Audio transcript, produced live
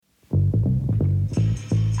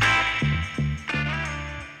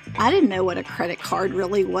I didn't know what a credit card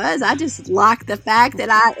really was. I just liked the fact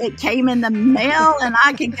that it came in the mail and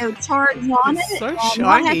I could go charge on It's it so and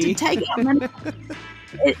not have to shiny. take out money.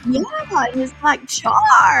 It's like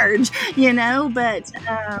charge, but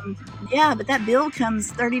but that bill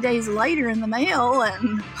comes 30 days later in the mail,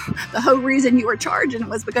 and the whole reason you were charging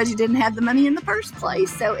was because you didn't have the money in the first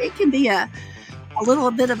place. So it can be a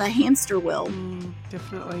little bit of a hamster wheel.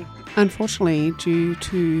 Definitely. Unfortunately, due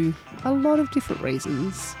to a lot of different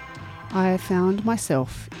reasons, I found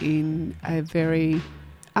myself in a very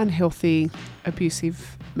unhealthy,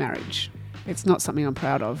 abusive marriage. It's not something I'm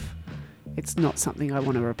proud of. It's not something I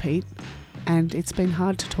want to repeat, and it's been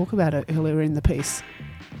hard to talk about it earlier in the piece.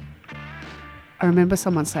 I remember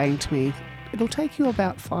someone saying to me, it'll take you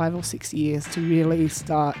about 5 or 6 years to really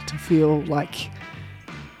start to feel like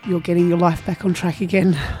you're getting your life back on track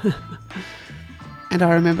again. And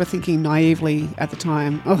I remember thinking naively at the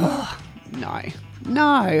time, oh, no,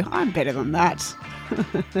 I'm better than that.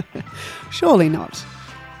 Surely not.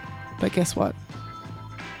 But guess what?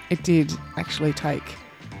 It did actually take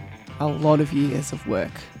a lot of years of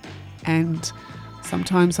work, and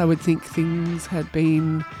sometimes I would think things had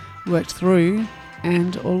been worked through,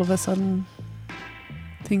 and all of a sudden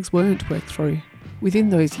things weren't worked through. Within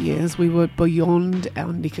those years we were beyond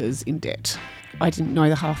our knickers in debt. I didn't know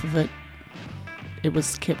the half of it. It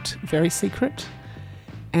was kept very secret,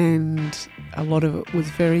 and a lot of it was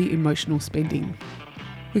very emotional spending.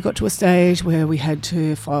 We got to a stage where we had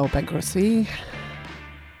to file bankruptcy,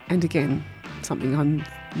 and again, something I'm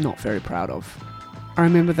not very proud of. I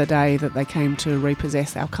remember the day that they came to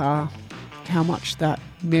repossess our car, how much that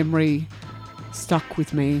memory stuck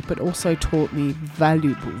with me, but also taught me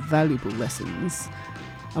valuable lessons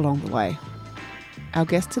along the way. Our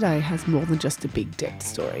guest today has more than just a big debt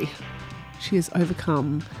story. She has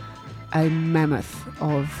overcome a mammoth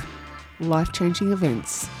of life-changing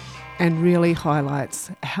events and really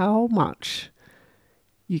highlights how much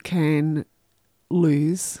you can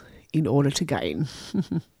lose in order to gain.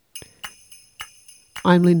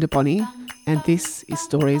 I'm Linda Bonney, and this is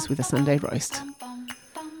Stories with a Sunday Roast.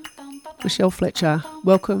 Michelle Fletcher,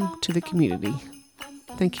 welcome to the community.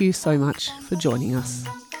 Thank you so much for joining us.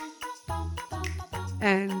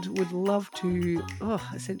 And would love to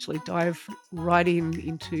essentially dive right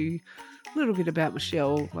into a little bit about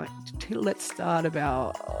Michelle. Let's start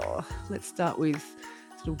with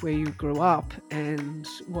sort of where you grew up and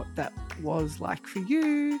what that was like for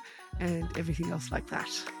you and everything else like that.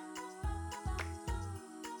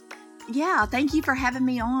 Yeah, thank you for having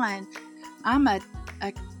me on. I'm a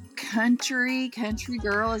country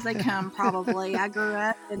girl as they come, probably. I grew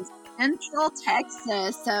up in Central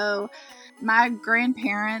Texas, so my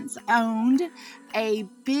grandparents owned a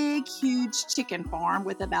big, huge chicken farm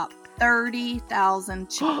with about 30,000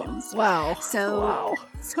 chickens. Wow. So,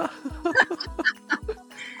 wow.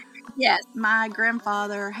 Yes, my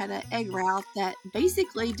grandfather had an egg route that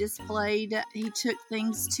basically he took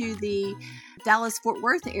things to the Dallas-Fort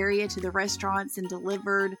Worth area to the restaurants and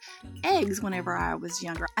delivered eggs whenever I was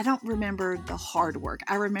younger. I don't remember the hard work.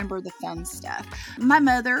 I remember the fun stuff. My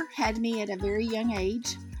mother had me at a very young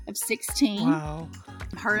age of 16. Wow.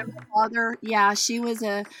 Her and my father, she was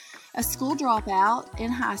a school dropout in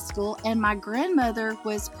high school, and my grandmother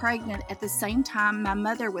was pregnant at the same time my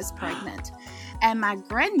mother was pregnant. And my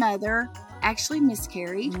grandmother actually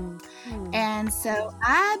miscarried. And so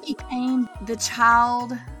I became the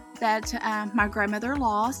child that my grandmother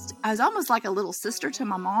lost. I was almost like a little sister to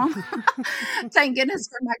my mom. Thank goodness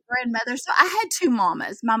for my grandmother. So I had two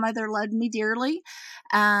mamas. My mother loved me dearly.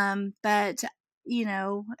 But,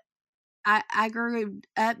 I grew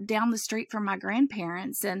up down the street from my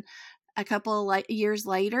grandparents. And a couple of years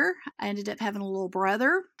later, I ended up having a little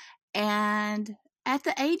brother. And at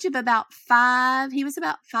the age of about 5, he was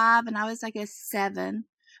about 5 and I was, I guess, 7,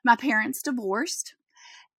 my parents divorced.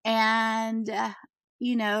 And,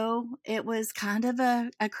 it was kind of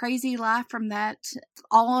a crazy life from that.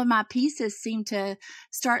 All of my pieces seemed to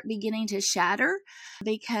start beginning to shatter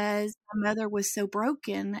because my mother was so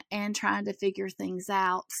broken and trying to figure things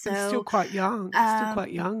out. So Still quite young. Still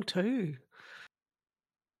quite young too.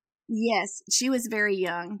 Yes, she was very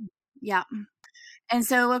young. Yeah. And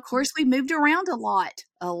so, of course, we moved around a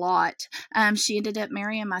lot. She ended up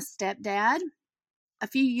marrying my stepdad. A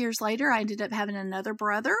few years later, I ended up having another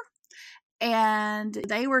brother, and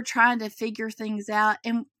they were trying to figure things out.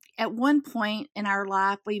 And at one point in our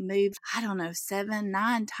life, we moved, 7,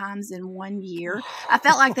 9 times in 1 year. I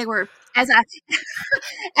felt like they were, as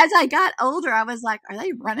I got older, I was like, are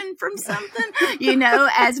they running from something?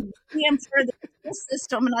 As we enter the school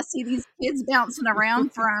system and I see these kids bouncing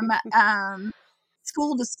around from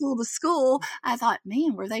school to school to school. I thought,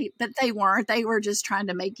 man, were they? But they weren't. They were just trying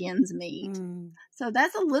to make ends meet. So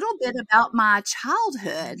that's a little bit about my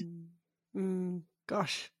childhood.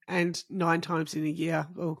 Gosh, and 9 times in a year.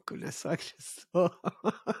 Oh, goodness. I just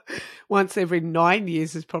once every 9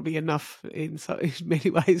 years is probably enough in many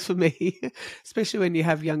ways for me, especially when you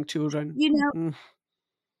have young children.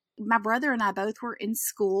 My brother and I both were in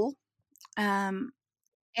school.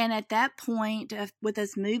 And at that point, with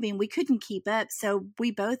us moving, we couldn't keep up. So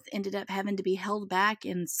we both ended up having to be held back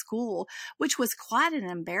in school, which was quite an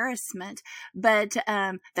embarrassment. But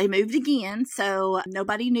they moved again. So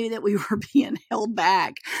nobody knew that we were being held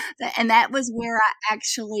back. And that was where I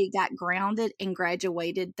actually got grounded and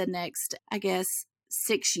graduated the next, I guess,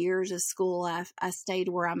 6 years of school. I stayed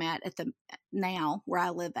where I'm at now, where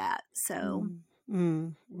I live at. So.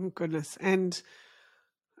 Goodness. And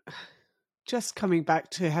just coming back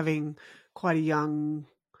to having quite a young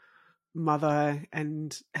mother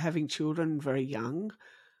and having children very young,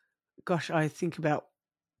 gosh, I think about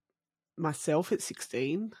myself at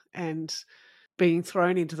 16 and being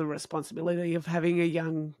thrown into the responsibility of having a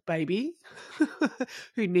young baby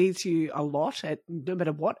who needs you a lot at no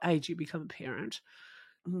matter what age you become a parent.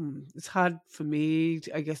 It's hard for me,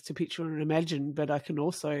 I guess, to picture and imagine, but I can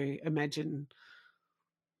also imagine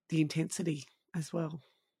the intensity as well.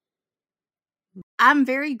 I'm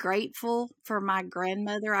very grateful for my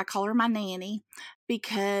grandmother. I call her my nanny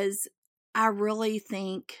because I really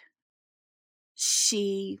think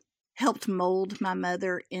she helped mold my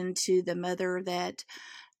mother into the mother that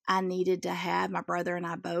I needed to have, my brother and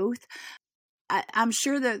I both. I'm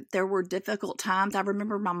sure that there were difficult times. I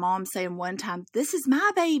remember my mom saying one time, "This is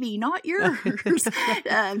my baby, not yours,"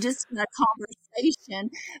 just in a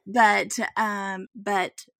conversation.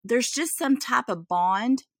 But there's just some type of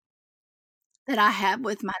bond that I have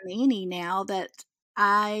with my nanny now that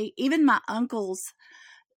even my uncles,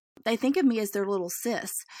 they think of me as their little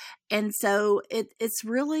sis. And so it's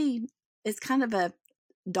kind of a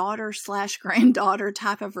daughter/granddaughter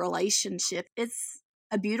type of relationship. It's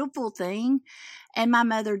a beautiful thing. And my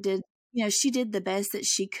mother did, she did the best that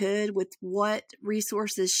she could with what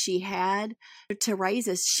resources she had to raise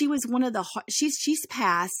us. She was one of she's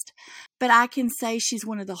passed, but I can say she's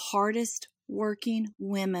one of the hardest working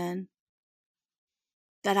women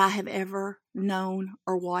that I have ever known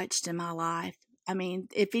or watched in my life. I mean,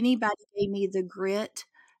 if anybody gave me the grit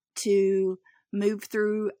to move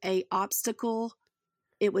through a obstacle,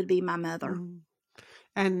 it would be my mother.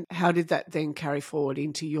 And how did that then carry forward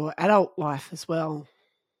into your adult life as well?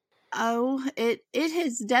 Oh, it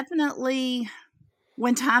has definitely,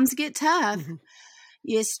 when times get tough,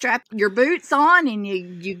 you strap your boots on and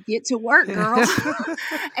you get to work, girl.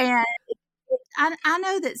 And I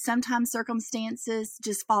know that sometimes circumstances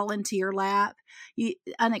just fall into your lap,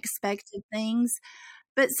 unexpected things,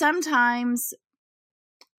 but sometimes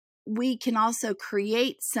we can also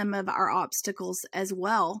create some of our obstacles as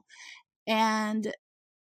well. And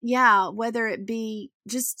yeah, whether it be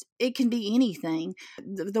it can be anything.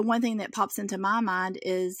 The one thing that pops into my mind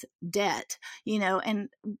is debt, and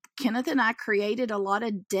Kenneth and I created a lot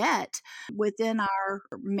of debt within our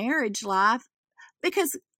marriage life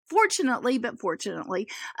because fortunately,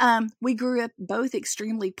 we grew up both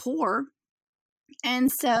extremely poor.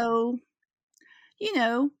 And so,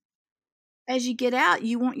 as you get out,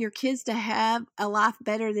 you want your kids to have a life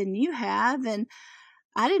better than you have. And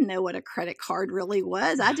I didn't know what a credit card really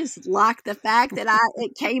was. I just liked the fact that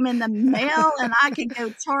it came in the mail and I could go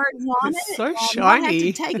charge on it's it. So and shiny. not have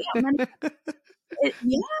to take out money.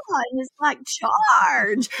 It's like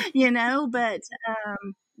charge, but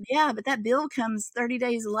but that bill comes 30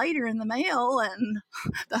 days later in the mail, and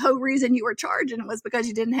the whole reason you were charging was because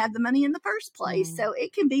you didn't have the money in the first place. So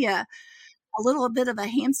it can be a little bit of a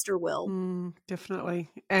hamster wheel.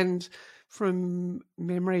 Definitely. And from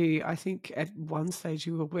memory, I think at one stage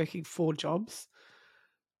you were working 4 jobs.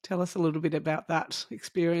 Tell us a little bit about that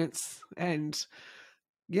experience. And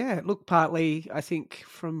yeah, look, partly I think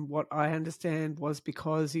from what I understand was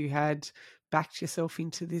because you had backed yourself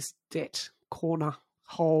into this debt corner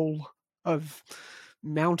hole of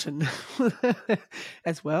mountain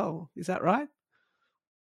as well. Is that right?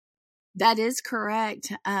 That is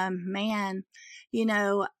correct. Man,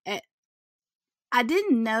 I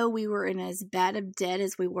didn't know we were in as bad of debt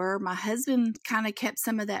as we were. My husband kind of kept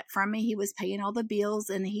some of that from me. He was paying all the bills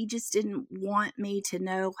and he just didn't want me to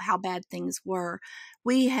know how bad things were.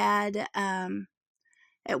 We had,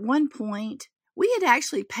 at one point, we had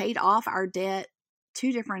actually paid off our debt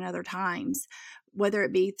 2 different other times. whether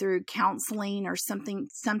it be through counseling or something,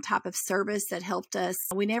 some type of service that helped us.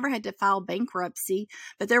 We never had to file bankruptcy,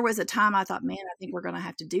 but there was a time I thought, man, I think we're going to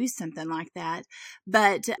have to do something like that.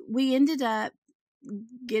 But we ended up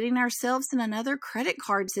getting ourselves in another credit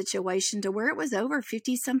card situation to where it was over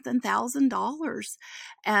 50 something $1,000.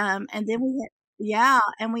 And then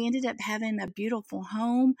and we ended up having a beautiful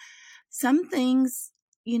home. Some things,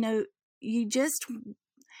 you just,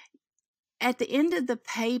 at the end of the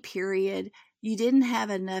pay period, you didn't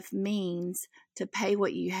have enough means to pay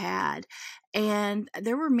what you had. And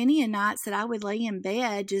there were many nights that I would lay in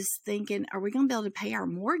bed just thinking, are we going to be able to pay our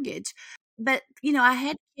mortgage? But, I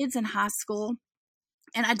had kids in high school,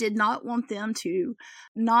 and I did not want them to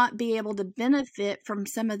not be able to benefit from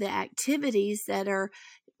some of the activities that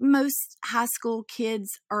most high school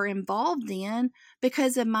kids are involved in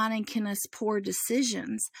because of mine and Kenneth's poor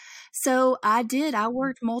decisions. So I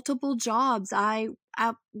worked multiple jobs. I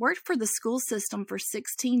worked for the school system for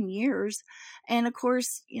 16 years. And of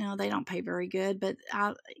course, they don't pay very good, but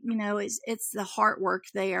it's the hard work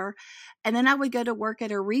there. And then I would go to work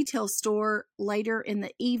at a retail store later in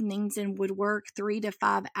the evenings and would work 3 to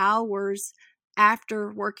 5 hours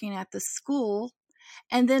after working at the school.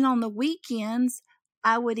 And then on the weekends,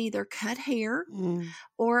 I would either cut hair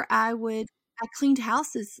or I cleaned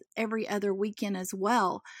houses every other weekend as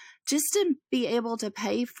well, just to be able to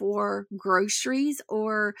pay for groceries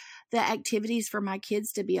or the activities for my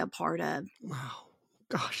kids to be a part of. Wow.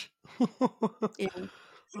 Gosh. Yeah.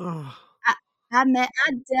 Oh. I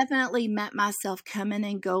definitely met myself coming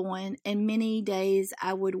and going, and many days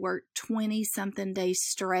I would work 20 something days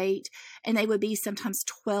straight, and they would be sometimes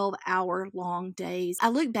 12-hour long days. I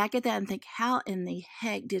look back at that and think, how in the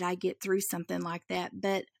heck did I get through something like that?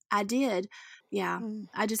 But I did. Yeah.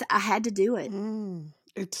 I had to do it.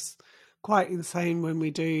 It's quite insane when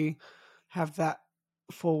we do have that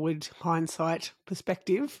forward hindsight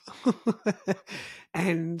perspective.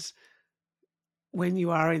 And when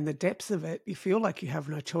you are in the depths of it, you feel like you have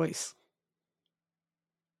no choice.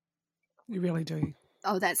 You really do.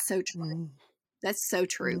 Oh, that's so true. That's so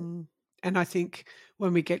true. And I think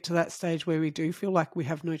when we get to that stage where we do feel like we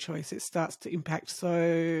have no choice, it starts to impact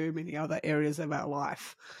so many other areas of our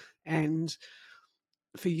life. And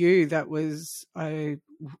for you, that was, I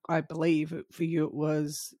believe for you, it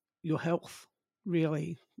was your health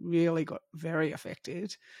really, really got very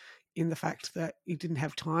affected in the fact that you didn't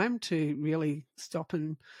have time to really stop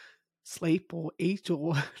and sleep or eat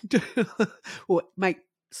or or make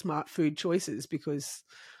smart food choices because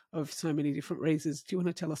of so many different reasons. Do you want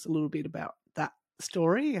to tell us a little bit about that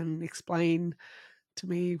story and explain to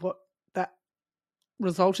me what that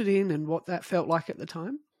resulted in and what that felt like at the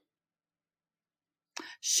time?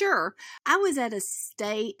 Sure. I was at a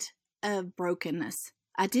state of brokenness.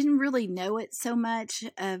 I didn't really know it so much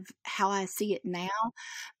of how I see it now,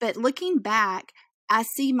 but looking back, I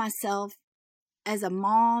see myself as a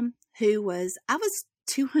mom I was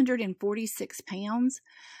 246 pounds.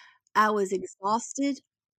 I was exhausted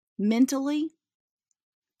mentally,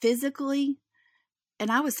 physically,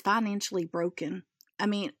 and I was financially broken. I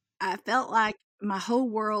mean, I felt like my whole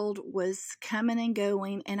world was coming and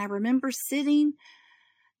going, and I remember sitting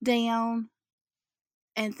down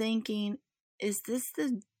and thinking, is this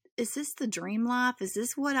the dream life? Is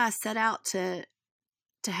this what I set out to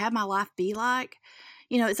have my life be like?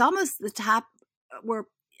 It's almost the type where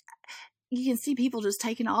you can see people just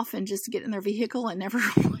taking off and just getting in their vehicle and never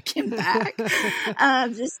looking back,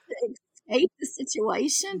 just to escape the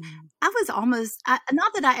situation. I was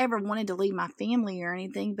not that I ever wanted to leave my family or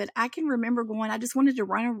anything, but I can remember going, I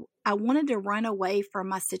wanted to run away from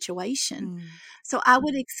my situation. So I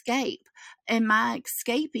would escape. And my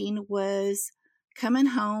escaping was coming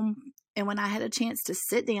home. And when I had a chance to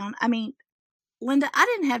sit down, I mean, Linda, I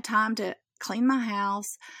didn't have time to clean my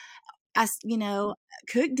house.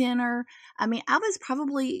 Cook dinner. I mean, I was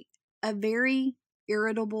probably a very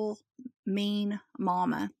irritable, mean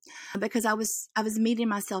mama because I was meeting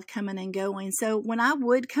myself coming and going. So when I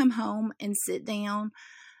would come home and sit down,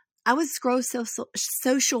 I would scroll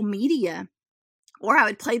social media, or I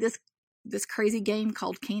would play this crazy game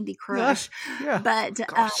called Candy Crush. Yeah. But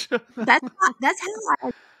that's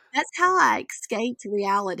how I escaped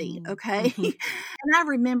reality. Okay. And I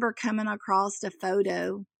remember coming across a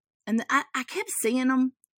photo, and I kept seeing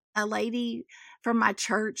them, a lady from my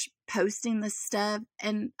church posting this stuff,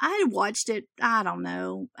 and I had watched it, I don't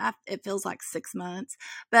know, it feels like 6 months,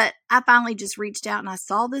 but I finally just reached out and I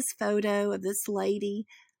saw this photo of this lady,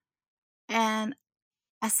 and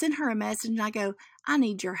I sent her a message and I go, I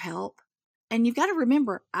need your help. And you've got to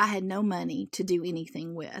remember, I had no money to do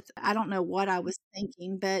anything with. I don't know what I was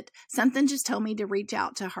thinking, but something just told me to reach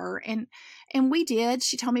out to her. And we did.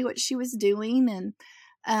 She told me what she was doing. And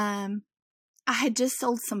I had just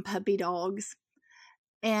sold some puppy dogs.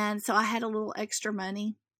 And so I had a little extra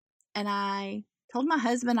money. And I told my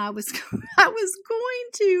husband I was I was going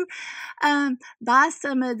to buy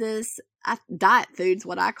some of this diet food's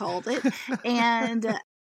what I called it, and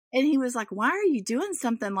he was like, "Why are you doing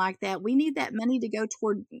something like that? We need that money to go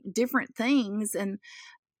toward different things." And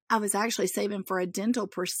I was actually saving for a dental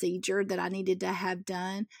procedure that I needed to have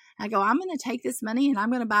done. I go, "I'm going to take this money and I'm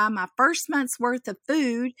going to buy my first month's worth of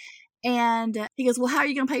food." And he goes, "Well, how are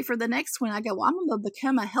you going to pay for the next one?" I go, "Well, I'm going to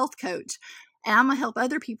become a health coach and I'm going to help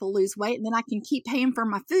other people lose weight and then I can keep paying for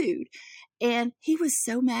my food." And he was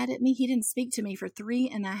so mad at me. He didn't speak to me for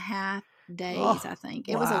 3.5 days, I think.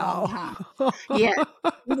 It was a long time. Wow. Yeah,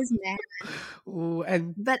 he was mad. Ooh,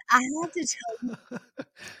 and But I have to tell you,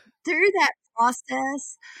 through that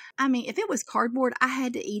process, I mean, if it was cardboard, I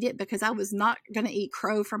had to eat it because I was not going to eat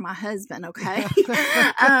crow for my husband, okay?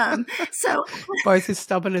 So both as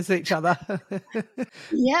stubborn as each other.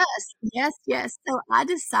 yes, yes, yes. So I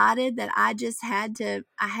decided that I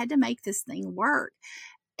had to make this thing work.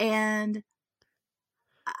 And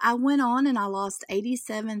I went on and I lost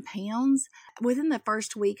 87 pounds. Within the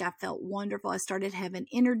first week, I felt wonderful. I started having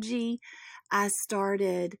energy. I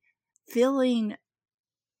started feeling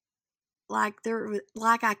like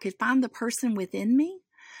I could find the person within me.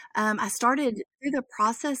 I started through the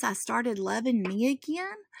process, I started loving me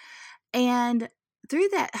again. And through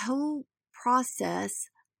that whole process,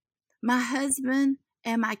 my husband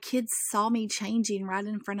and my kids saw me changing right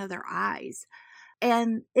in front of their eyes.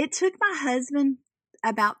 And it took my husband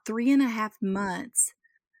about 3.5 months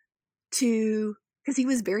because he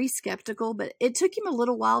was very skeptical, but it took him a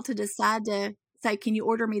little while to decide to say, "Can you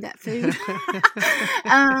order me that food?"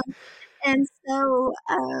 um, and so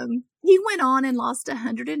he went on and lost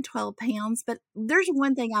 112 pounds. But there's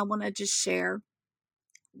one thing I want to just share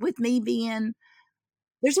with me being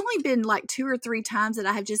there's only been like 2 or 3 times that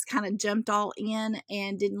I have just kind of jumped all in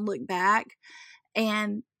and didn't look back.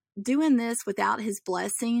 And doing this without his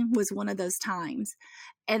blessing was one of those times.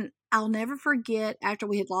 And I'll never forget after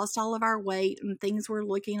we had lost all of our weight and things were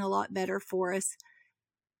looking a lot better for us,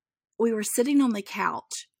 we were sitting on the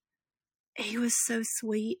couch. He was so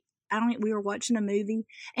sweet. We were watching a movie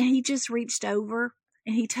and he just reached over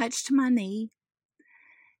and he touched my knee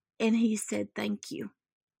and he said, "Thank you."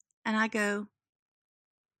 And I go,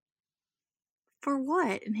 "For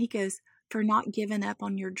what?" And he goes, "For not giving up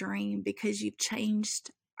on your dream because you've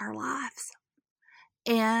changed our lives."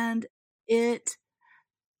 And it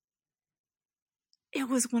it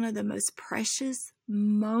was one of the most precious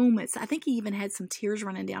moments. I think he even had some tears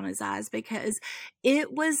running down his eyes because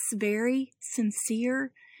it was very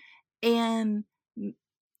sincere. And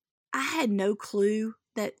I had no clue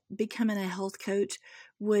that becoming a health coach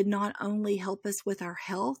would not only help us with our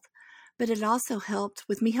health, but it also helped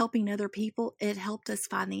with me helping other people. It helped us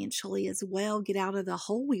financially as well get out of the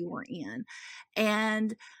hole we were in.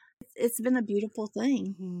 And it's been a beautiful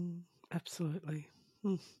thing. Absolutely.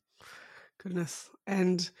 Goodness.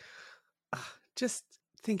 And just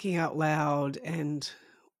thinking out loud and,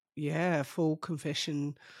 yeah, full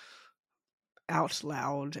confession out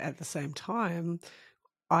loud at the same time,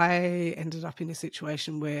 I ended up in a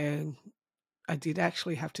situation where I did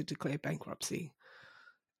actually have to declare bankruptcy.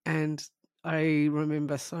 And I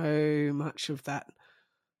remember so much of that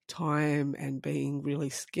time and being really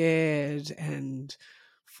scared and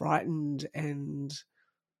frightened and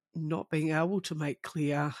not being able to make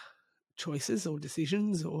clear choices or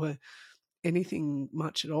decisions or anything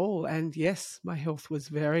much at all. And yes, my health was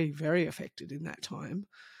very, very affected in that time.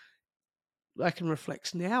 I can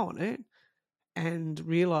reflect now on it and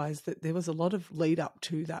realize that there was a lot of lead up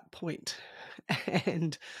to that point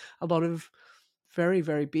and a lot of very,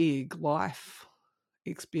 very big life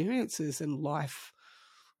experiences and life,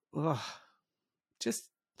 just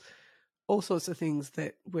all sorts of things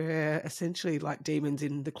that were essentially like demons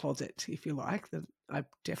in the closet, if you like, that I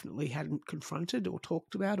definitely hadn't confronted or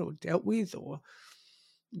talked about or dealt with or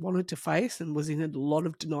wanted to face, and was in a lot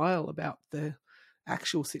of denial about the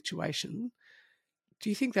actual situation. Do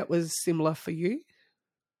you think that was similar for you?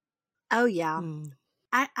 Oh, yeah.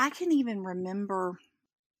 I can even remember,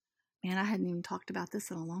 man, I hadn't even talked about this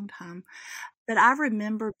in a long time, but I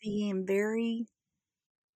remember being very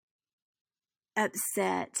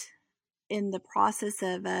upset in the process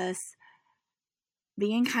of us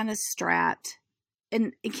being kind of strapped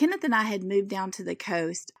and Kenneth and I had moved down to the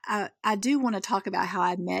coast. I do want to talk about how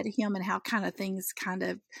I met him and how kind of things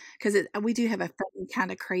because we do have a funny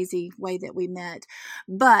kind of crazy way that we met.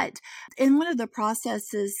 But in one of the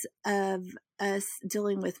processes of us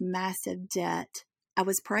dealing with massive debt, I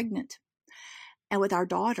was pregnant and with our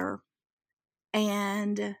daughter.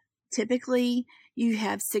 And typically you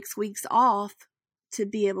have 6 weeks off to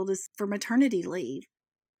be able for maternity leave.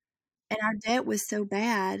 And our debt was so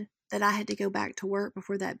bad that I had to go back to work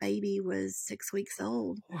before that baby was 6 weeks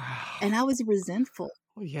old. Wow. And I was resentful.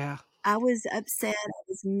 Oh, yeah. I was upset. I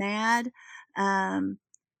was mad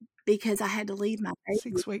because I had to leave my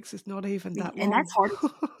baby. 6 weeks is not even that long. And that's hard.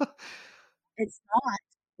 It's not.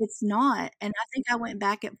 It's not. And I think I went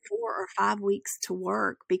back at 4 or 5 weeks to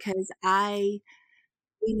work because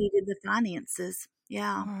we needed the finances.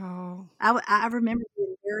 Yeah. Wow. I remember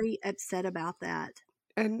being very upset about that.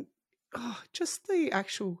 And just the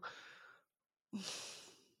actual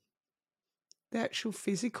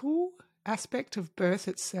physical aspect of birth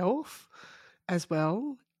itself as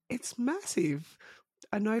well, it's massive.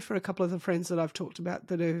 I know for a couple of the friends that I've talked about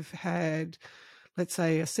that have had, let's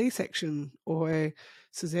say, a C-section or a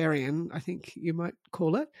cesarean, I think you might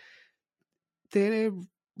call it, their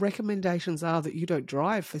recommendations are that you don't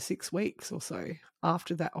drive for 6 weeks or so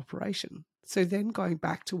after that operation. So then going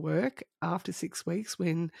back to work after 6 weeks,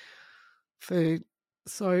 when for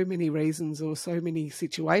so many reasons or so many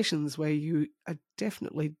situations where you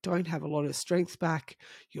definitely don't have a lot of strength back,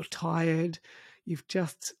 you're tired, you've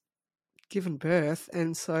just given birth.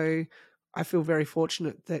 And so I feel very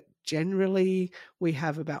fortunate that generally we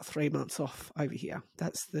have about 3 months off over here.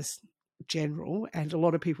 That's this general. And a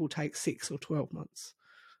lot of people take 6 or 12 months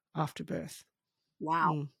after birth.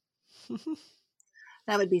 Wow.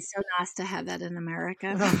 That would be so nice to have that in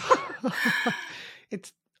America.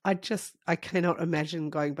 I cannot imagine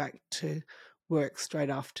going back to work straight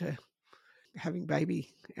after having baby.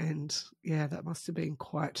 And yeah, that must have been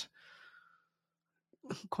quite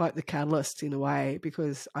the catalyst in a way,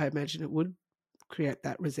 because I imagine it would create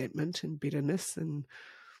that resentment and bitterness and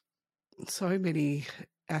so many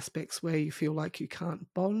aspects where you feel like you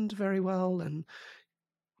can't bond very well and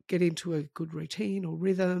get into a good routine or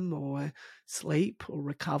rhythm or sleep or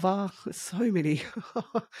recover. So many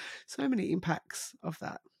impacts of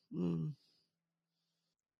that.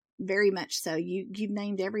 Very much so. You've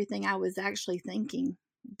named everything I was actually thinking.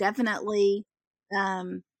 Definitely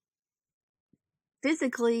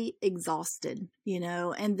physically exhausted,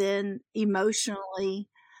 and then emotionally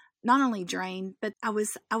not only drained, but I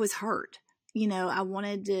was hurt. I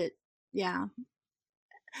wanted to, yeah.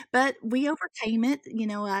 But we overcame it.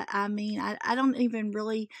 I mean, I don't even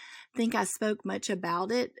really think I spoke much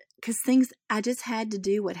about it because I just had to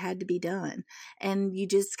do what had to be done. And you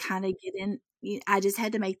just kind of get in. I just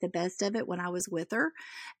had to make the best of it when I was with her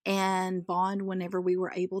and bond whenever we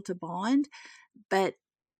were able to bond. But,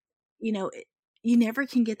 you never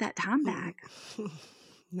can get that time back.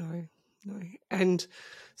 No. And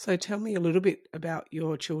so tell me a little bit about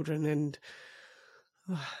your children and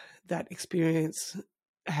that experience,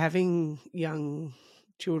 having young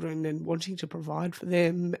children and wanting to provide for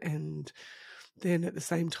them, and then at the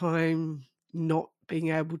same time not being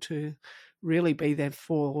able to really be there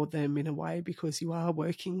for them in a way because you are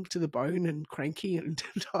working to the bone and cranky and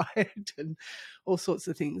tired and all sorts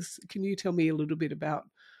of things. Can you tell me a little bit about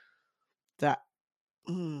that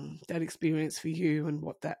experience for you and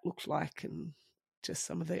what that looked like, and just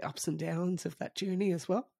some of the ups and downs of that journey as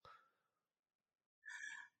well?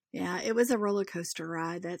 Yeah, it was a roller coaster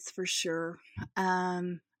ride, that's for sure.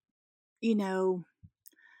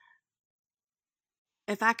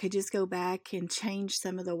 If I could just go back and change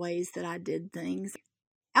some of the ways that I did things.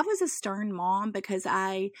 I was a stern mom because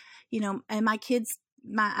and my kids,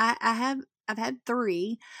 I've had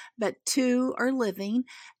 3, but 2 are living,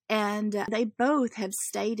 and they both have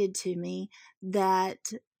stated to me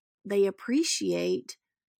that they appreciate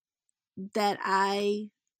that I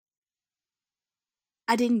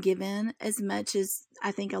didn't give in as much as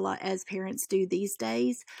I think a lot as parents do these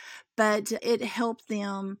days, but it helped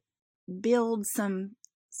them build some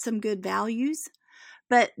good values.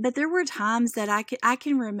 But there were times that I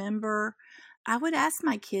can remember I would ask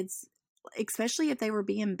my kids, especially if they were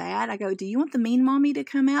being bad, I go, "Do you want the mean mommy to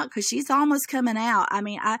come out? Because she's almost coming out." I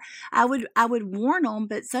mean, I would warn them,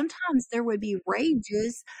 but sometimes there would be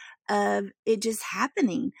rages of it just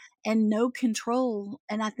happening and no control.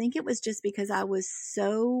 And I think it was just because I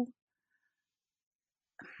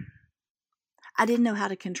didn't know how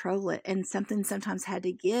to control it, and something sometimes had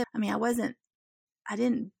to give. I mean, I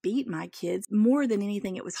didn't beat my kids. More than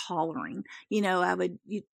anything, it was hollering.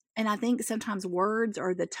 And I think sometimes words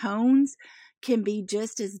or the tones can be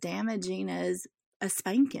just as damaging as a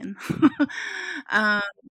spanking. um,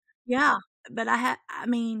 yeah, but I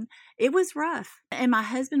mean, it was rough. And my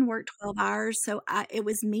husband worked 12 hours, so it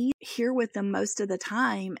was me here with them most of the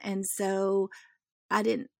time. And so I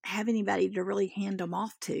didn't have anybody to really hand them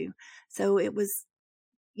off to. So it was,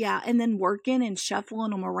 yeah. And then working and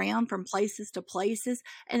shuffling them around from places to places.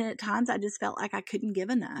 And at times I just felt like I couldn't give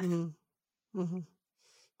enough. Mm-hmm. Mm-hmm.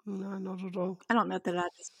 No, not at all. I don't know that I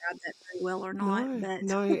described that very well or not, but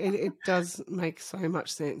No, it does make so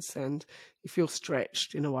much sense, and you feel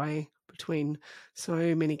stretched in a way between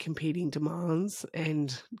so many competing demands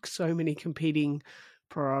and so many competing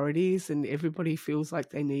priorities, and everybody feels like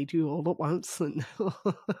they need you all at once. And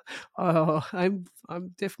oh, I'm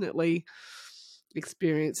definitely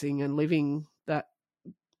experiencing and living that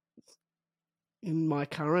in my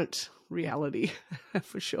current reality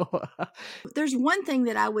for sure. there's one thing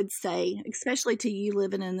that I would say, especially to you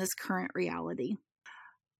living in this current reality.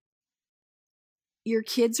 Your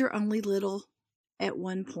kids are only little at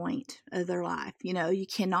one point of their life. You know, you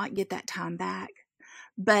cannot get that time back.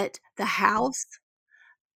 But the house,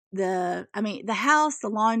 the house, the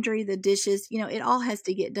laundry, the dishes, you know, it all has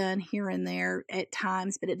to get done here and there at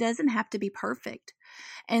times, but it doesn't have to be perfect.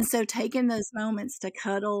 And so taking those moments to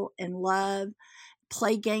cuddle and love,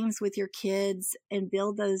 play games with your kids and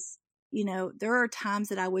build those, you know, there are times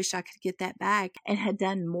that I wish I could get that back and had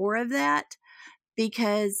done more of that,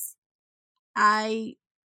 because I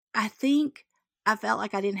think I felt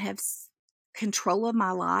like I didn't have control of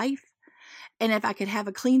my life. And if I could have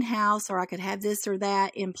a clean house or I could have this or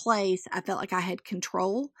that in place, I felt like I had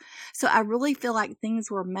control. So I really feel like things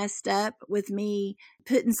were messed up with me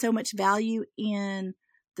putting so much value in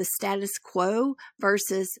the status quo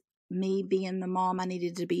versus me being the mom I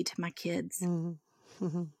needed to be to my kids.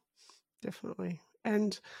 Mm-hmm. Definitely.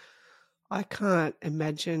 And I can't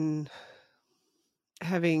imagine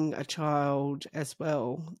having a child as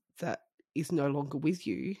well that is no longer with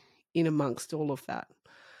you in amongst all of that,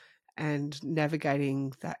 and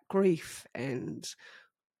navigating that grief. And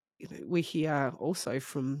you know, we hear also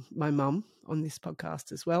from my mum on this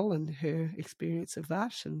podcast as well, and her experience of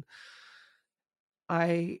that, and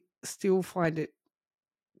I still find it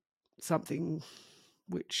something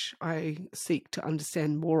which I seek to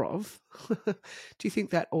understand more of. Do you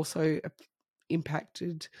think that also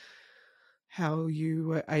impacted how you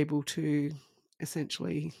were able to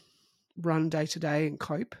essentially run day to day and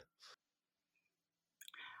cope?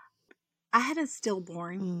 I had a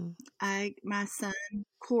stillborn. My son,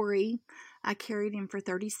 Corey, I carried him for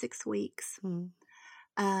 36 weeks. I'm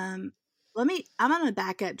going to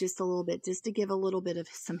back up just a little bit, just to give a little bit of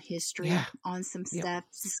some history on some stuff.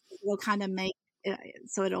 It'll kind of make,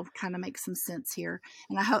 so it'll kind of make some sense here.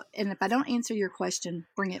 And I hope, and if I don't answer your question,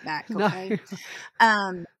 bring it back. Okay.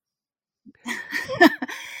 No.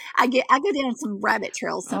 I go down some rabbit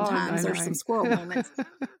trails sometimes, or some squirrel moments.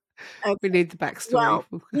 Okay. We need the backstory.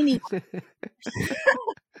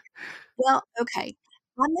 Well, okay.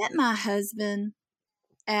 I met my husband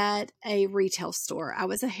at a retail store. I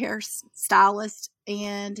was a hair stylist,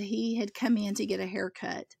 and he had come in to get a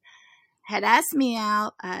haircut. Had asked me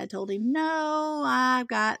out. I told him, no, I've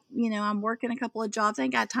got, I'm working a couple of jobs. I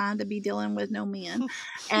ain't got time to be dealing with no men.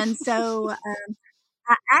 And so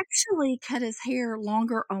I actually cut his hair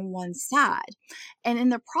longer on one side. And in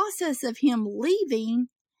the process of him leaving,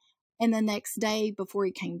 and the next day before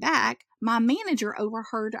he came back, my manager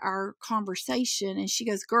overheard our conversation, and she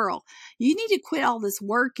goes, girl, you need to quit all this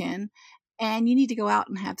working and you need to go out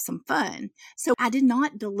and have some fun. So I did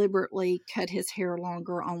not deliberately cut his hair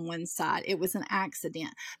longer on one side. It was an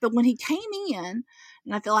accident. But when he came in,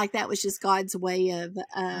 and I feel like that was just God's way of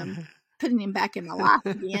putting him back in my life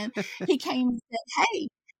again, he came and said, hey,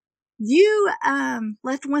 you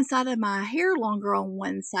left one side of my hair longer on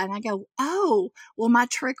one side. And I go, oh, well, my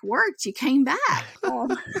trick worked. You came back.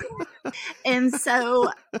 And so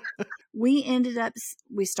we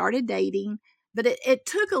started dating, but it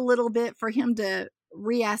took a little bit for him to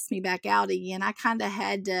re-ask me back out again. I kind of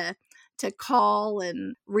had to call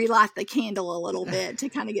and relight the candle a little bit to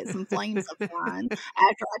kind of get some flames aflame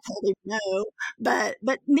after I told him no. But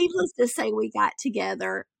needless to say, we got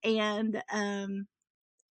together, and I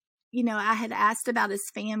had asked about his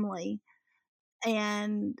family,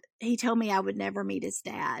 and he told me I would never meet his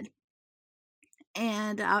dad.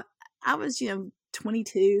 And I was,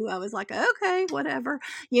 22. I was like, okay, whatever,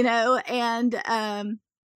 and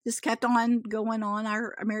just kept on going on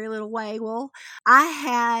our merry little way. Well, I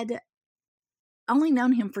had only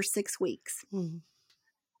known him for 6 weeks. And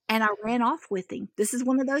I ran off with him. This is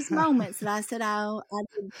one of those moments that I said I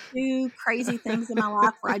did 2 crazy things in my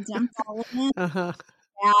life where I jumped all in.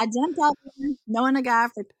 And I jumped off him, knowing a guy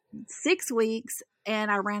for 6 weeks,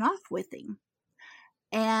 and I ran off with him.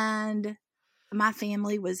 And my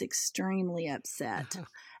family was extremely upset.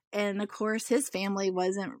 And of course, his family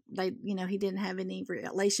wasn't, he didn't have any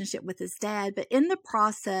relationship with his dad. But in the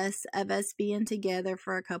process of us being together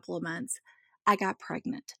for a couple of months, I got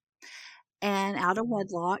pregnant and out of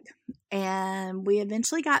wedlock. And we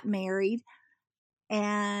eventually got married.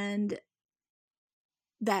 And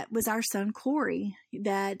that was our son, Corey,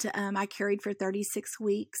 that I carried for 36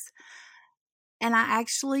 weeks. And I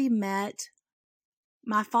actually met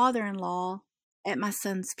my father-in-law at my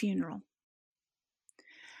son's funeral.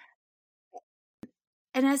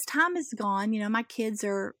 And as time has gone, my kids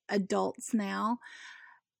are adults now.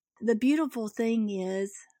 The beautiful thing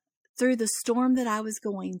is, through the storm that I was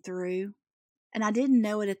going through, and I didn't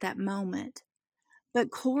know it at that moment,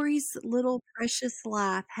 but Corey's little precious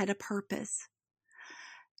life had a purpose.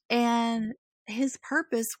 And his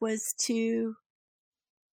purpose was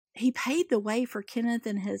he paved the way for Kenneth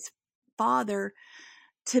and his father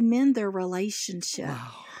to mend their relationship.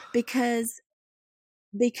 Wow. Because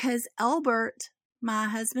Albert, my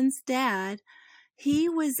husband's dad, he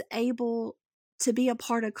was able to be a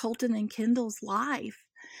part of Colton and Kendall's life.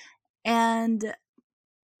 And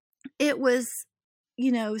it was,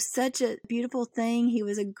 such a beautiful thing. He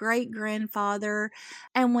was a great grandfather.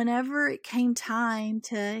 And whenever it came time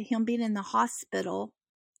to him being in the hospital,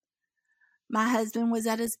 my husband was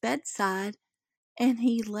at his bedside and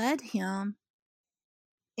he led him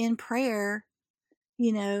in prayer,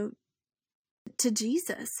 to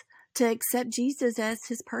Jesus, to accept Jesus as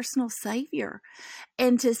his personal savior.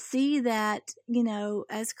 And to see that,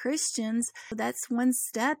 as Christians, that's one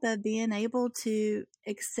step of being able to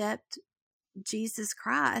accept Jesus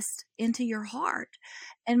Christ into your heart.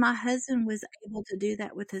 And my husband was able to do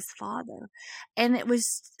that with his father. And it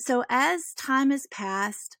was so, as time has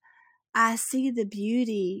passed, I see the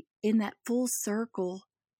beauty in that full circle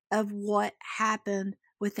of what happened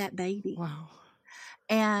with that baby. Wow.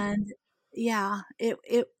 And yeah,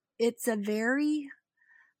 it's a very,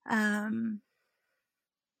 and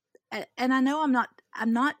I know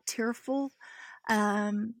I'm not tearful.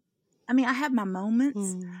 I have my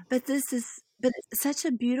moments, but it's such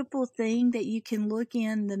a beautiful thing that you can look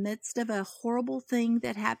in the midst of a horrible thing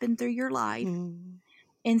that happened through your life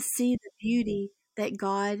and see the beauty that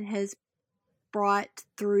God has brought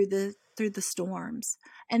through the storms.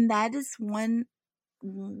 And that is one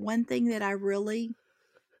thing that I really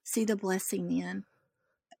see the blessing in.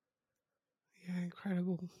 Yeah,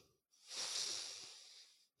 incredible.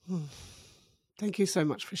 Thank you so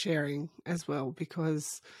much for sharing as well,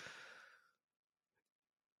 because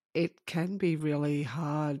it can be really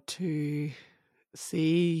hard to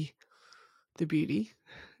see the beauty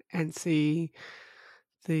and see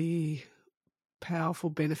the powerful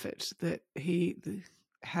benefit that he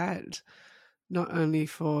had, not only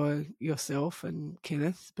for yourself and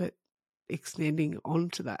Kenneth, but extending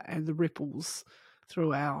onto that and the ripples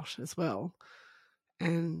throughout as well.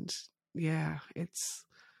 And yeah, it's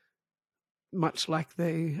much like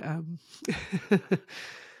the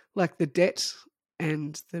like the debt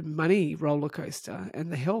and the money roller coaster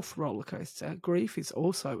and the health roller coaster. Grief is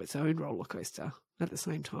also its own roller coaster at the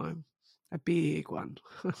same time, a big one.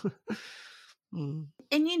 And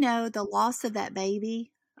the loss of that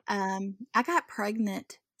baby, I got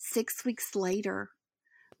pregnant 6 weeks later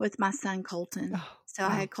with my son Colton. So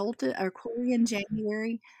I had Corey in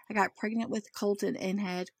January. I got pregnant with Colton and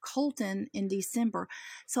had Colton in December.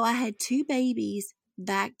 So I had 2 babies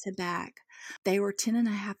back to back. They were 10 and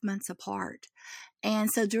a half months apart. And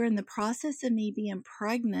so during the process of me being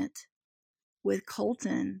pregnant with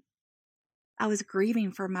Colton, I was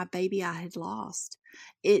grieving for my baby I had lost.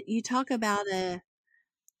 You talk about a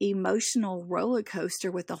emotional roller coaster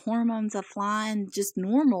with the hormones of flying, just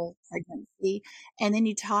normal pregnancy. And then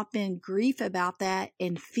you top in grief about that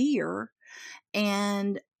and fear.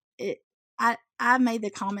 And I made the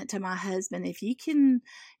comment to my husband, if we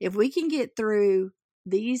can get through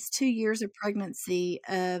these 2 years of pregnancy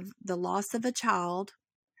of the loss of a child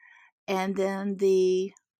and then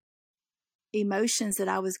the emotions that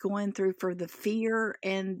I was going through for the fear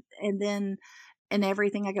and then and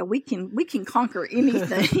everything, I go, we can conquer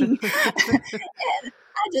anything. And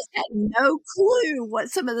I just had no clue what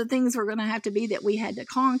some of the things were going to have to be that we had to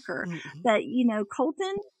conquer. But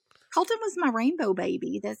Colton was my rainbow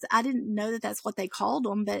baby. I didn't know that that's what they called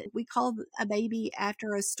them, but we called a baby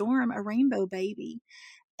after a storm a rainbow baby.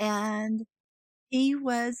 And he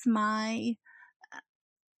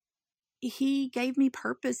gave me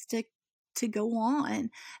purpose to go on.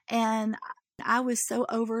 And I was so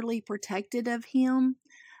overly protected of him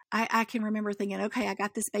I can remember thinking, okay, I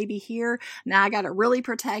got this baby here. Now I got to really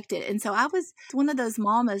protect it. And so I was one of those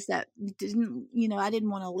mamas that didn't, I didn't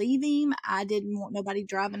want to leave him. I didn't want nobody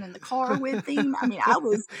driving in the car with him. I mean, I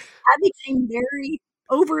became very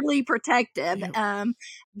overly protective. Yep.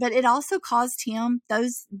 But it also caused him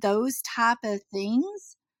those type of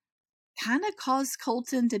things kind of caused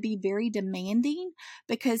Colton to be very demanding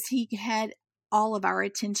because he had all of our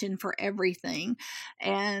attention for everything.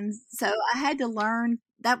 And so I had to learn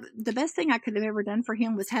that the best thing I could have ever done for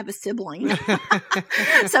him was have a sibling.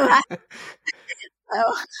 so I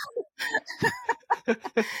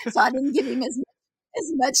didn't give him as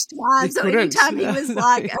much time. You so couldn't. anytime he was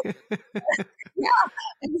like, yeah,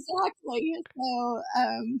 exactly. So,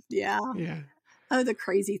 yeah. Oh, the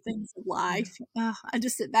crazy things of life. I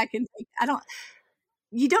just sit back and think,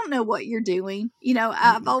 you don't know what you're doing.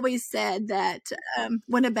 I've always said that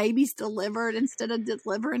when a baby's delivered, instead of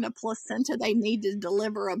delivering a placenta, they need to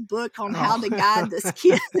deliver a book on how to guide this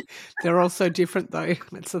kid. They're all so different, though.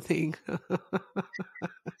 That's the thing.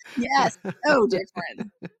 Yes, so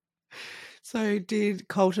different. So did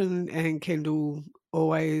Colton and Kendall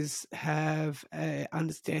always have an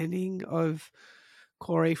understanding of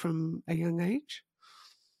Corey from a young age?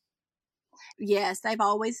 Yes, they've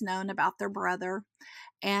always known about their brother.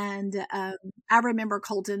 And I remember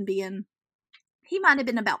Colton he might have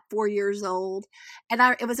been about 4 years old. And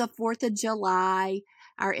it was a 4th of July,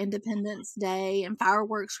 our Independence Day, and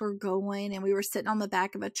fireworks were going. And we were sitting on the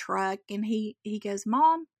back of a truck. And he goes,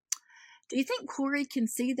 Mom, do you think Corey can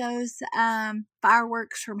see those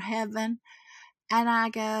fireworks from heaven? And I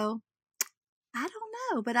go, I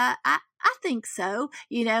don't know, but I think so,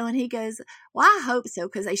 and he goes, well, I hope so,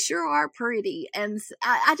 because they sure are pretty. And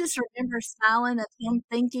I just remember smiling at him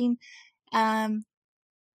thinking,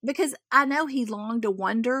 because I know he longed to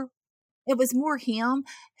wonder. It was more him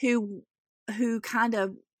who kind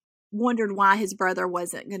of wondered why his brother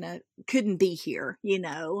couldn't be here,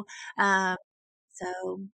 So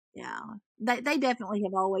yeah, they definitely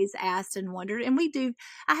have always asked and wondered. And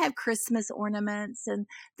I have Christmas ornaments and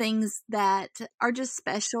things that are just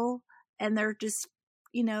special, and they're just,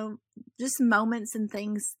 just moments and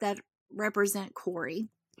things that represent Corey.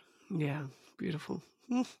 Yeah, beautiful.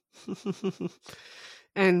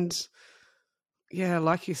 And yeah,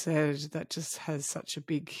 like you said, that just has such a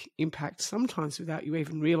big impact sometimes without you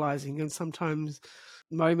even realizing. And sometimes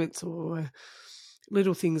moments or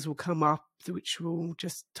little things will come up which will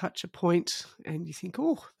just touch a point and you think,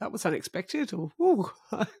 oh, that was unexpected, or oh,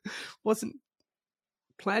 I wasn't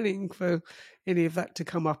planning for any of that to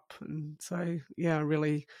come up. And so, yeah,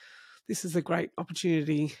 really, this is a great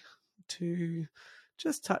opportunity to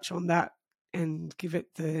just touch on that and give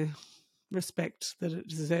it the respect that it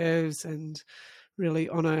deserves and really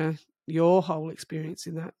honour your whole experience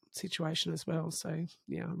in that situation as well. So,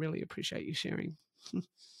 yeah, I really appreciate you sharing.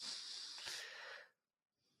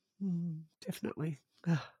 Definitely.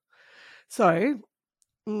 So,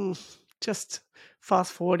 just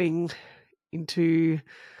fast forwarding into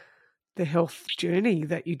the health journey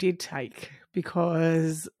that you did take,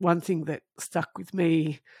 because one thing that stuck with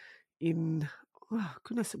me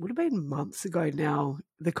goodness, it would have been months ago now,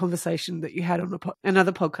 the conversation that you had on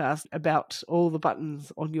another podcast about all the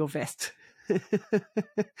buttons on your vest.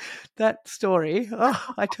 That story,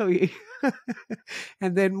 I tell you.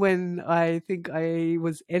 And then when I think I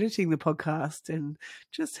was editing the podcast and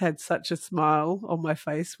just had such a smile on my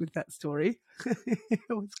face with that story, it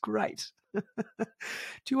was great. Do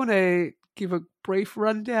you want to give a brief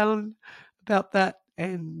rundown about that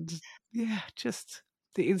and, just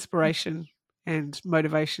the inspiration and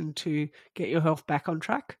motivation to get your health back on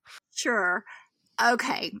track? Sure.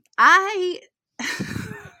 Okay.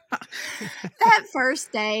 That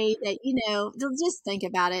first day that, just think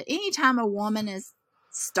about it. Anytime a woman is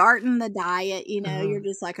starting the diet, you're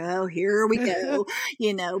just like, oh, here we go,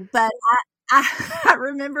 but I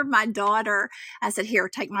remember my daughter, I said, here,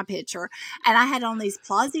 take my picture. And I had on these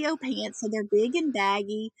Plazio pants, so they're big and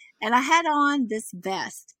baggy. And I had on this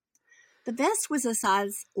vest. The vest was a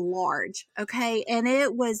size large, okay? And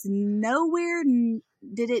it was nowhere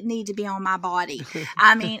did it need to be on my body.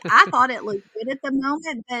 I mean, I thought it looked good at the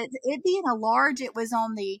moment, but it being a large, it was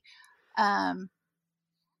on the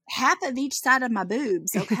half of each side of my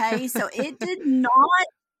boobs, okay? So it did not,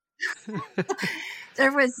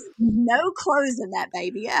 there was no closing that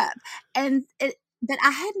baby up. But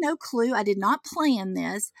I had no clue. I did not plan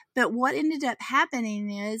this. But what ended up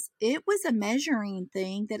happening is it was a measuring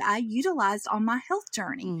thing that I utilized on my health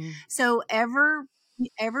journey. So ever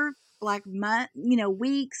like month,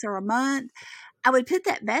 weeks or a month, I would put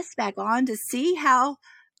that vest back on to see how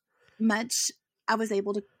much I was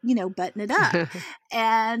able to, button it up.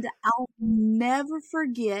 And I'll never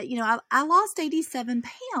forget, I lost 87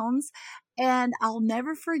 pounds, and I'll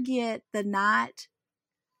never forget the night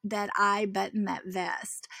that I buttoned that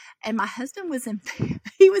vest. And my husband was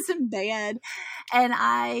he was in bed, and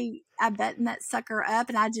I buttoned that sucker up,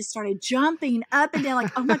 and I just started jumping up and down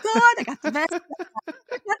like, oh my God, I got the vest. I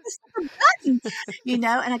got the sucker button,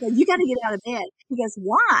 and I go, you got to get out of bed. He goes,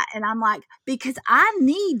 why? And I'm like, because I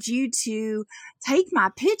need you to take my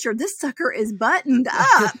picture. This sucker is buttoned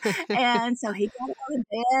up. And so he got out of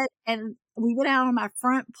bed, and we went out on my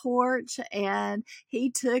front porch, and he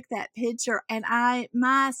took that picture, and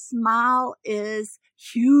my smile is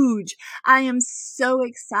huge. I am so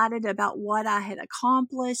excited about what I had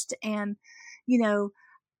accomplished. And,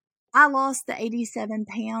 I lost the 87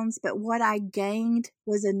 pounds, but what I gained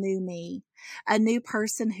was a new me, a new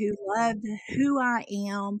person who loved who I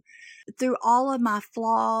am through all of my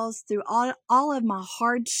flaws, through all of my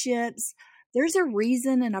hardships. There's a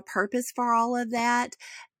reason and a purpose for all of that.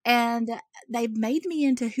 And they've made me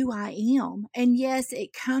into who I am. And yes,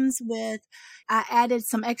 it comes with, I added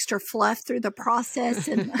some extra fluff through the process,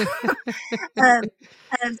 and through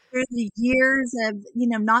the years of,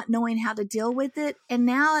 not knowing how to deal with it. And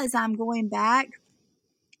now as I'm going back,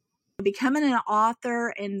 becoming an author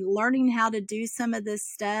and learning how to do some of this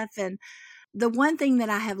stuff. And the one thing that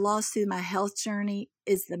I have lost through my health journey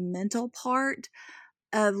is the mental part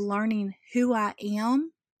of learning who I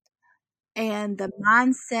am and the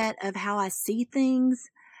mindset of how I see things,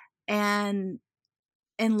 and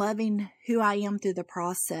loving who I am through the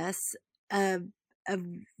process of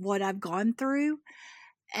what I've gone through,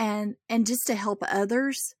 and just to help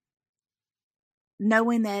others,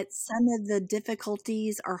 knowing that some of the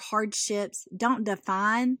difficulties or hardships don't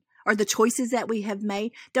define, or the choices that we have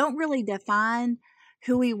made don't really define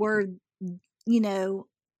who we were,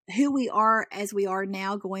 who we are as we are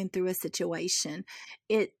now going through a situation.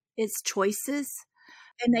 It's choices,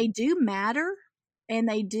 and they do matter, and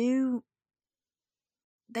they do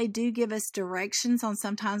give us directions on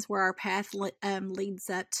sometimes where our path leads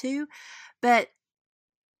up to. But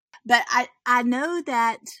I know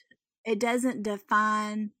that it doesn't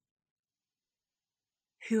define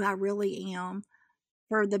who I really am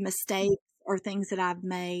for the mistakes or things that I've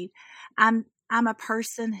made. I'm a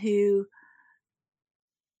person who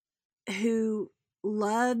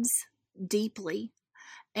loves deeply,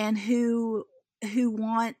 and who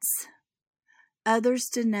wants others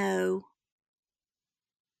to know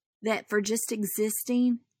that for just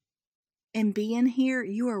existing and being here,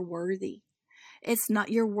 you are worthy. It's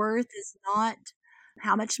not, your worth is not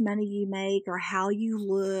how much money you make, or how you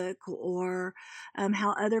look, or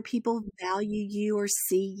how other people value you or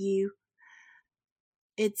see you.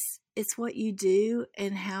 It's what you do,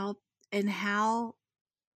 and how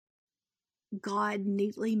God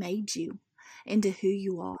neatly made you into who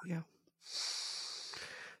you are. Yeah.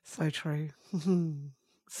 So true.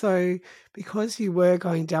 So because you were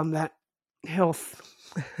going down that health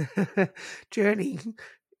journey,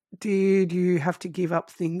 did you have to give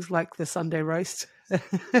up things like the Sunday roast?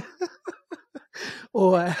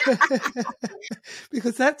 Or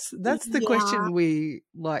because that's the question we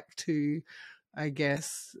like to, I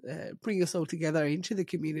guess, bring us all together into the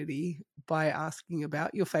community by asking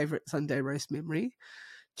about your favorite Sunday roast memory.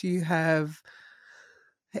 Do you have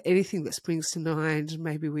anything that springs to mind,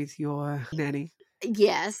 maybe with your nanny?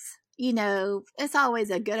 Yes. It's always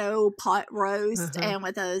a good old pot roast, and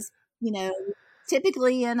with those,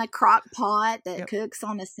 typically in a crock pot that cooks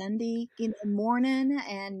on a Sunday morning,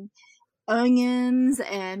 and onions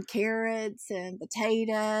and carrots and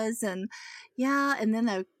potatoes, and then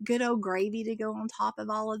a good old gravy to go on top of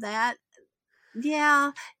all of that.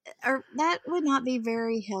 Yeah, or that would not be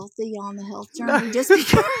very healthy on the health journey, just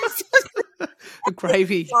because the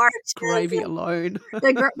gravy alone.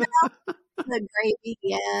 The gravy,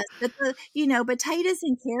 yes. But potatoes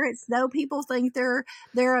and carrots, though people think they're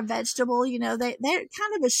a vegetable, they're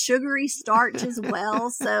kind of a sugary starch as well.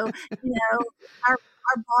 So, our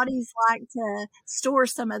bodies like to store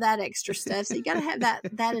some of that extra stuff. So you got to have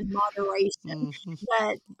that in moderation.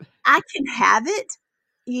 But I can have it.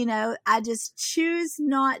 I just choose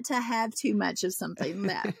not to have too much of something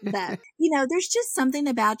that there's just something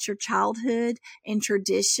about your childhood and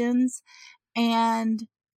traditions. And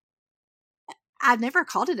I've never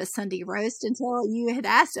called it a Sunday roast until you had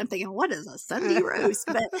asked. I'm thinking, what is a Sunday roast?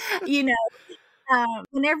 But,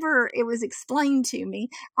 whenever it was explained to me,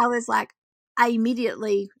 I was like, I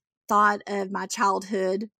immediately thought of my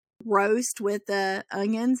childhood roast with the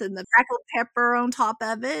onions and the crackled pepper on top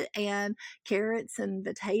of it, and carrots and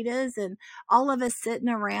potatoes, and all of us sitting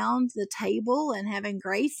around the table and having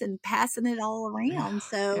grace and passing it all around.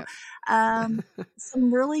 So, Yep.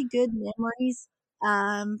 some really good memories.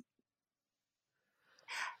 Um,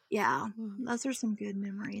 yeah, those are some good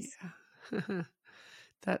memories. Yeah.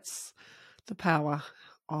 That's the power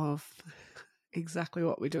of exactly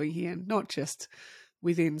what we're doing here, not just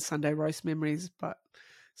within Sunday Roast Memories, but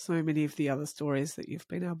so many of the other stories that you've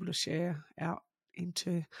been able to share out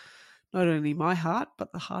into not only my heart,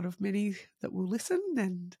 but the heart of many that will listen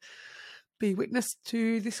and be witness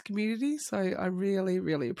to this community. So I really,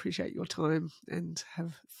 really appreciate your time and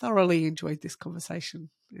have thoroughly enjoyed this conversation.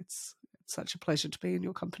 It's such a pleasure to be in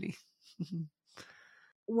your company.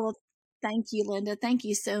 Well, thank you, Linda. Thank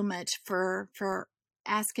you so much for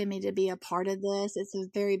asking me to be a part of this. It's a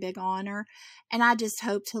very big honor, and I just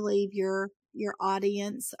hope to leave your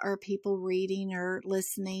audience or people reading or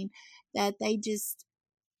listening that they just,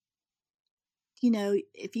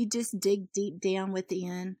 if you just dig deep down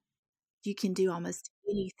within, you can do almost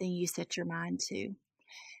anything you set your mind to.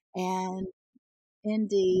 And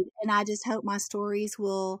indeed, and I just hope my stories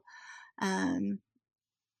will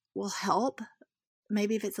help.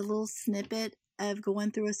 Maybe if it's a little snippet of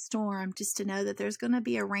going through a storm, just to know that there's going to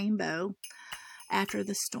be a rainbow after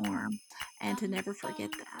the storm, and to never forget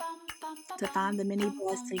that, to find the many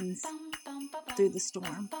blessings through the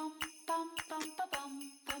storm.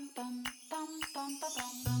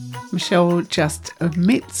 Michelle just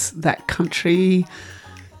emits that country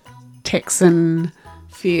Texan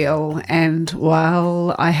feel, and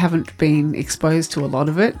while I haven't been exposed to a lot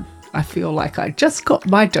of it, I feel like I just got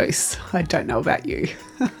my dose. I don't know about you.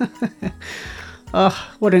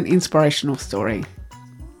 Oh, what an inspirational story.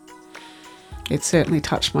 It certainly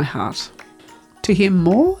touched my heart. To hear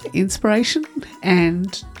more inspiration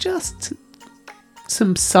and just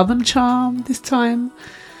some Southern charm this time,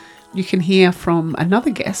 you can hear from another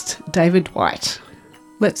guest, David White.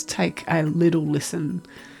 Let's take a little listen.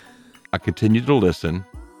 I continued to listen,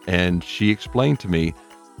 and she explained to me,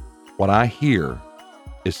 what I hear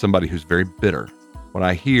is somebody who's very bitter. What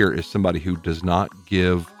I hear is somebody who does not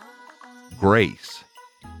give grace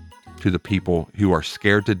to the people who are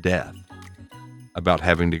scared to death about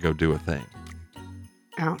having to go do a thing.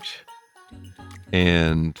 Ouch.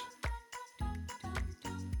 And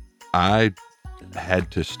I had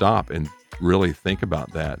to stop and really think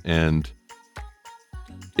about that. And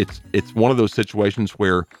it's one of those situations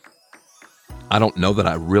where I don't know that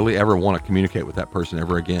I really ever want to communicate with that person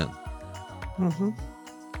ever again. Mm-hmm.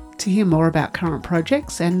 To hear more about current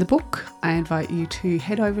projects and the book, I invite you to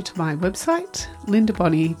head over to my website,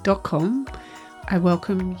 lindabonney.com. I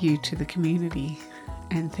welcome you to the community,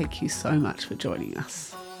 and thank you so much for joining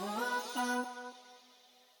us.